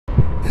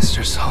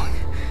Mr. Song,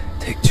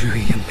 take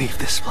Juhi and leave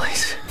this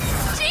place.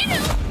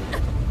 Jin-woo!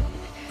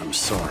 I'm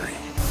sorry.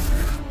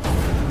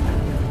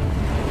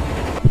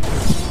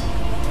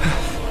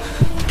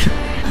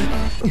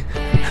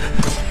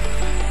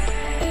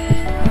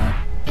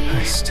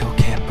 I still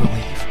can't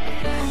believe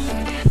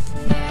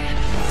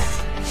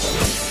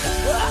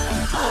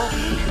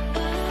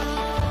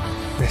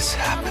this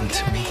happened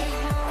to me.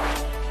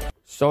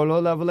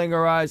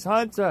 Sololevelingarise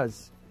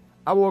hunters,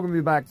 I welcome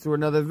you back to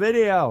another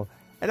video,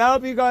 and I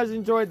hope you guys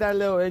enjoyed that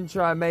little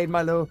intro. I made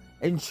my little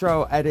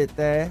intro edit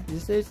there.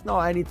 It's not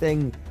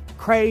anything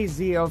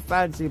crazy or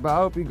fancy, but I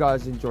hope you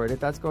guys enjoyed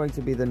it. That's going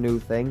to be the new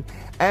thing.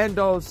 And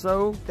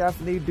also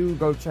definitely do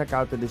go check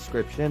out the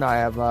description. I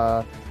have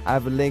a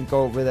link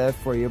over there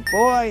for your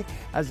boy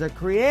as a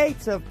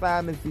creator,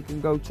 fam. If you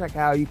can go check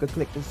out, you can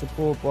click the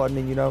support button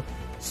and, you know,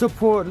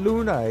 support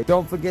Luna.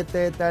 Don't forget to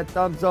hit that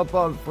thumbs up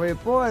button for your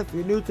boy. If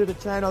you're new to the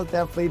channel,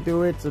 definitely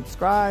do it.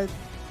 Subscribe.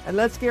 And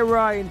let's get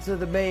right into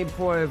the main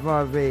point of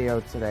our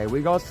video today.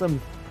 We got some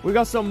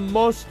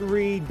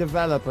must-read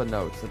developer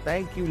notes. So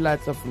thank you,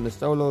 letter from the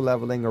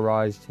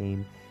Sololevelingarise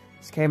team.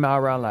 This came out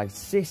around like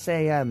 6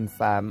 AM,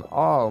 fam.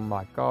 Oh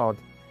my god.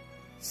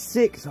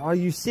 6? Are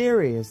you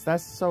serious?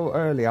 That's so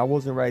early. I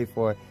wasn't ready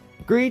for it.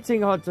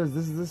 Greeting, hunters.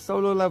 This is the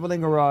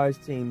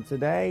Sololevelingarise team.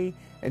 Today,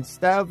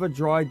 instead of a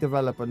dry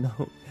developer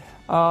note.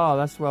 Oh,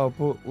 that's well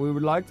put. We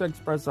would like to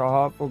express our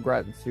heartfelt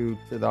gratitude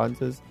to the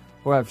hunters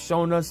who have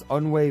shown us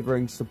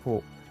unwavering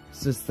support.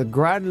 Since the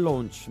grand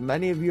launch,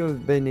 many of you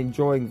have been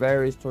enjoying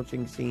various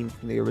touching scenes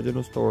from the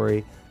original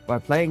story by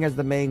playing as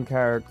the main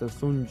character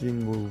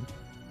jin-woo,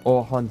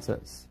 or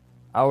hunters.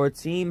 Our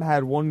team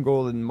had one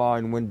goal in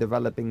mind when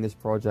developing this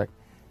project.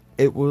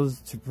 It was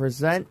to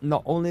present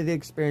not only the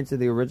experience of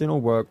the original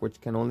work,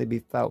 which can only be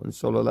felt in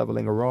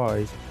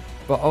Sololevelingarise,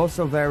 but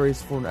also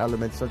various fun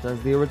elements such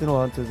as the original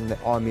hunters in the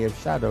Army of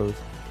Shadows.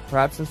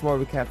 Perhaps that's why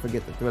we can't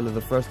forget the thrill of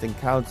the first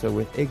encounter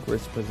with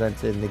Igris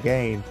presented in the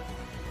game.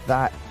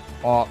 That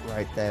art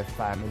right there,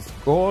 fam, is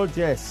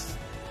gorgeous.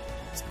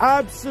 It's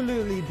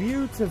absolutely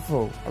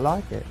beautiful. I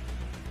like it.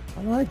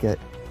 I like it.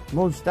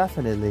 Most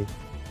definitely.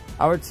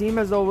 Our team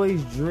has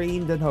always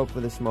dreamed and hoped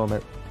for this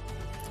moment.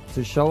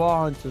 To show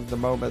our hunters the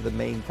moment the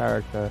main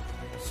character,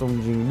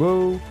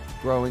 jin-woo,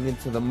 growing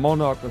into the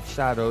Monarch of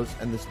Shadows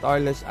and the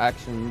stylish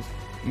actions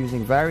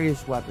using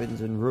various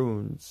weapons and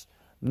runes.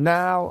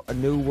 Now, a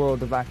new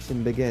world of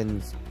action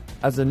begins.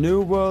 As a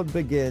new world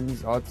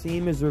begins, our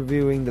team is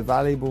reviewing the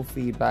valuable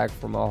feedback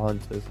from our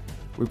hunters.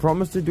 We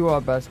promise to do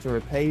our best to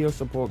repay your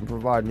support and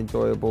provide an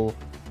enjoyable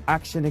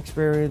action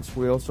experience.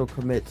 We also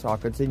commit to our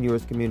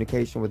continuous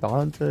communication with the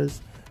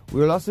hunters.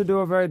 We will also do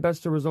our very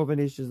best to resolve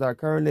any issues that are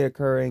currently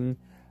occurring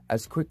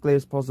as quickly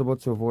as possible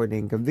to avoid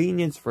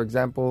inconvenience. For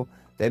example,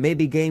 there may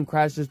be game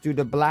crashes due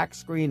to black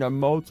screen or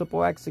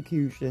multiple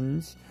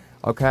executions.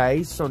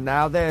 Okay, so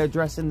now they're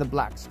addressing the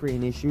black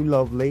screen issue.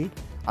 Lovely.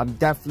 I'm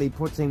definitely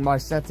putting my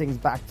settings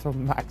back to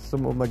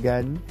maximum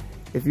again.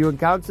 If you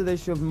encounter the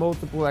issue of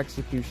multiple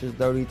executions,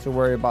 don't need to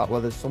worry about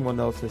whether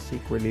someone else has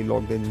secretly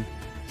logged in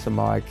to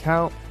my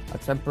account. A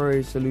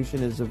temporary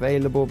solution is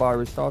available by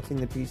restarting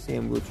the PC,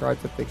 and we'll try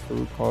to fix the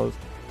root cause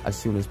as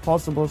soon as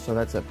possible. So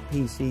that's a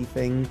PC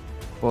thing,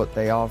 but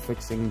they are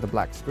fixing the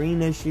black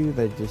screen issue.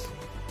 They're just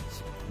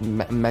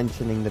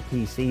mentioning the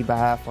PC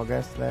behalf, I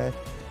guess, there.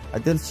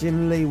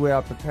 Additionally, we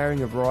are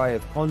preparing a variety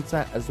of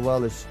content as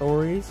well as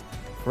stories.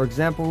 For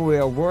example, we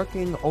are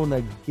working on a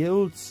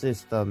guild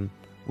system,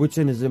 which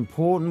is an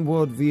important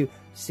worldview.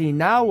 See,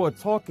 now we're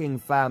talking,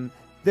 fam.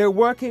 They're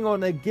working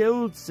on a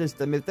guild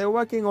system. If they're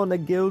working on a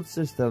guild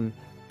system,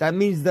 that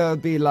means there'll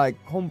be like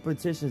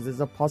competitions. There's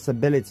a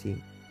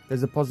possibility.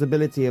 There's a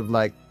possibility of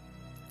like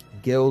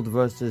guild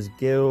versus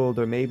guild,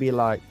 or maybe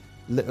like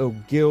little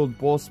guild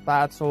boss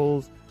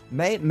battles.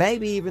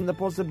 Maybe even the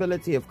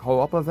possibility of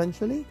co-op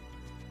eventually.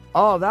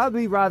 Oh, that would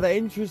be rather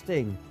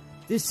interesting.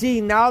 You see,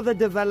 now the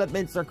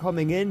developments are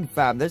coming in,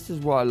 fam. This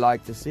is what I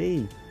like to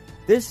see.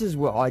 This is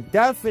what I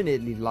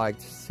definitely like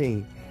to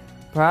see.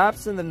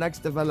 Perhaps in the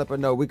next developer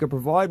note, we could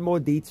provide more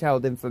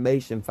detailed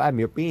information, fam.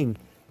 You're being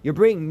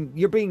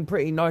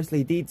pretty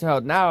nicely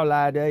detailed now,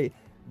 lad.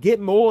 Get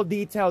more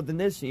detailed than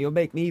this, and you'll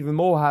make me even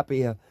more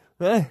happier.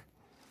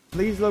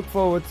 Please look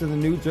forward to the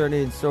new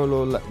journey in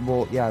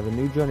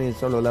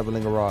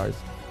Sololevelingarise.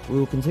 We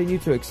will continue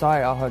to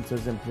excite our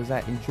hunters and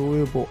present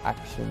enjoyable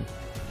action.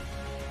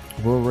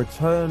 We'll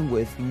return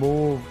with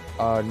more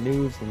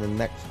news in the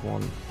next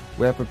one.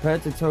 We are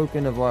prepared to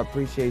token of our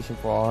appreciation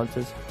for our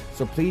hunters,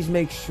 so please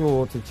make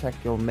sure to check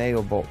your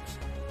mailbox.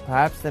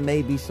 Perhaps there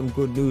may be some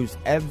good news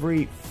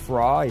every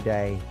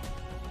Friday.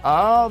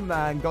 Oh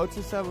man, go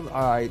to 7.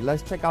 Alright,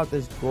 let's check out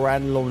this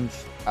grand launch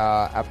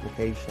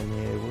application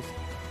here.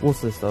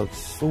 What's this though?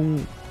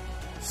 Song.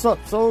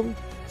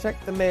 Check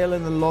the mail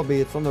in the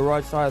lobby. It's on the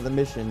right side of the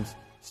missions.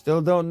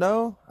 Still don't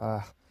know?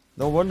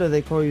 No wonder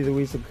they call you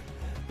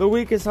the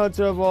weakest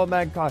hunter of all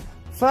mankind.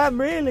 Fam,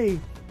 really?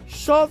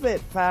 Shove it,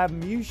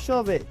 fam. You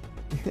shove it.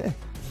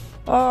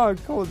 Oh,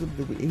 calls him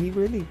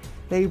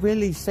they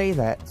really say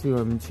that to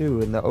him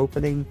too in the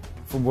opening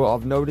from what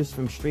I've noticed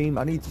from stream.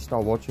 I need to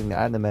start watching the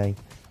anime.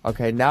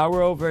 Okay, now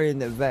we're over in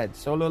the event.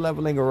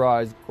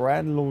 Sololevelingarise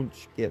Grand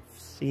Launch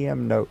Gifts.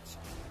 CM Notes.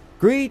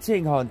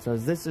 Greeting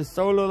hunters. This is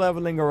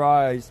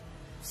Sololevelingarise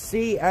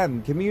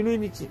CM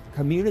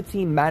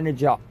Community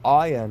Manager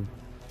Iron.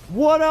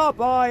 What up,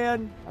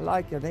 Iron? I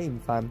like your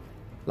name, fam.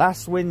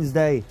 Last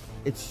Wednesday,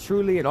 it's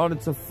truly an honor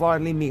to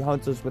finally meet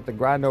hunters with the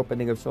grand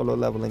opening of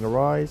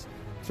Sololevelingarise.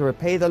 To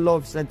repay the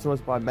love sent to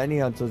us by many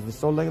hunters, the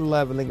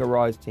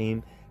Sololevelingarise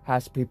team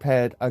has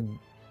prepared a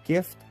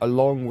gift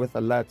along with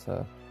a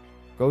letter.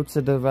 Go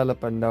to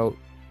developer note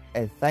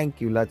a thank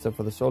you letter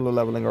for the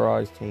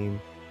Sololevelingarise team.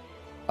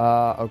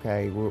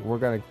 Okay, we're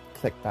gonna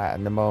click that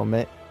in a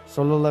moment.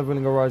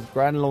 Sololevelingarise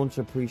Grand Launch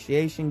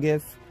Appreciation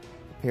Gift.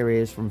 The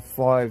period is from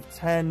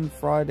 5:10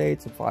 Friday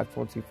to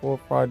 5:24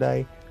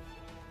 Friday.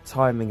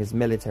 Timing is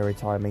military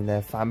timing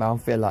there, fam. I don't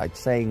feel like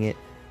saying it.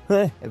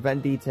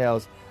 Event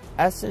details.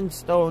 Essence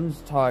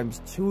Stones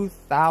times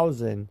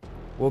 2,000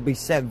 will be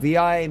sent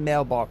via a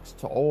mailbox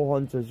to all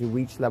hunters who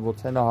reach level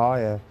 10 or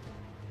higher.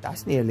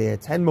 That's nearly a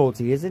 10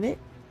 multi, isn't it?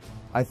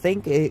 I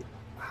think it...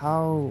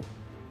 How...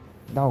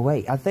 No,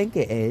 wait. I think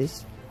it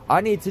is. I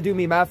need to do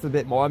me math a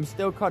bit more. I'm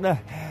still kind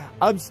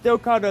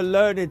of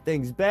learning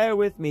things. Bear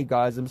with me,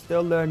 guys. I'm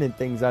still learning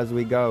things as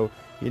we go.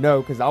 You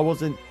know, because I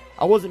wasn't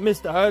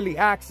Mr. Early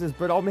Access,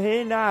 but I'm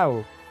here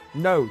now.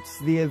 Notes.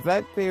 The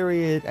event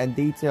period and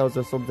details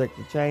are subject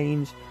to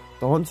change.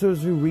 The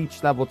hunters who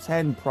reach level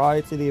 10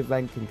 prior to the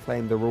event can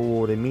claim the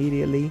reward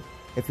immediately.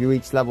 If you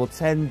reach level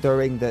 10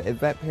 during the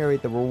event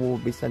period, the reward will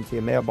be sent to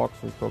your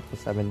mailbox and stored for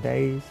 7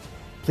 days.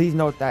 Please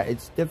note that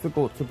it's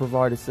difficult to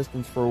provide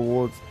assistance for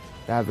rewards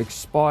that have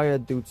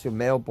expired due to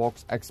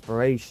mailbox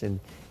expiration.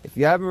 If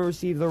you haven't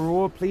received the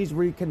reward, please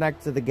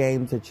reconnect to the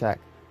game to check.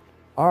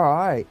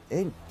 Alright,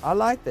 I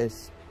like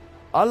this.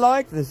 I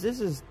like this.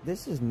 This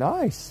is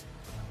nice.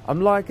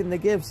 I'm liking the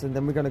gifts, and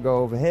then we're gonna go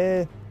over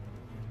here.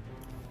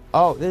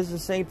 Oh, this is the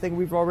same thing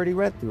we've already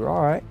read through.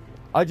 Alright.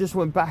 I just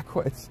went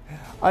backwards.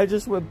 I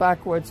just went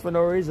backwards for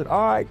no reason.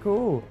 Alright,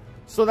 cool.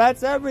 So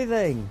that's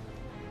everything.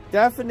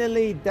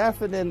 Definitely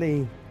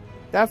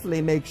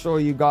make sure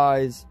you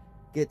guys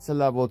get to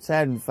level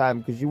 10, fam,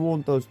 because you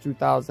want those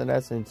 2,000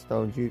 essence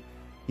stones.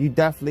 You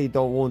definitely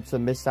don't want to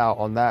miss out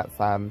on that,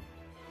 fam.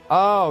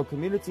 Oh,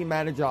 community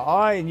manager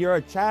Iron, you're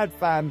a Chad,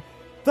 fam.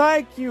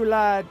 Thank you,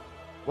 lad.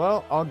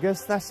 Well, I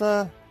guess that's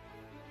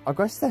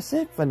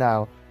it for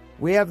now.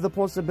 We have the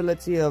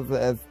possibility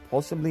of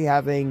possibly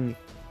having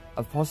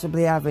a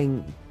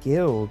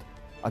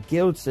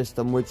guild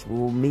system, which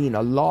will mean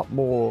a lot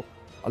more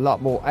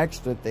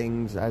extra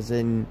things, as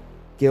in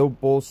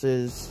guild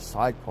bosses,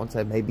 side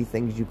content, maybe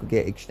things you could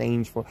get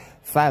exchanged for.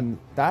 Fam,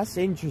 that's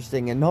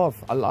interesting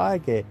enough. I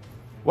like it.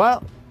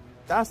 Well,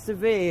 that's the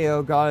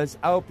video, guys.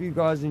 I hope you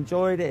guys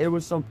enjoyed it. It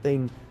was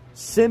something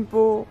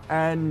simple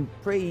and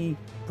pretty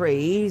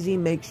easy.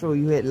 Make sure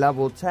you hit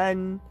level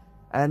 10,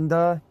 and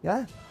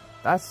yeah,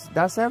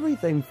 that's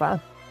everything, fam.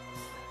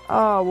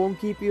 I won't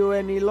keep you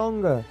any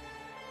longer.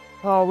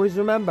 Always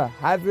remember,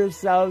 have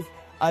yourselves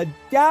a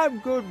damn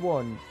good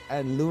one,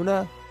 and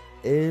Luna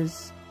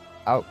is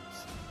out.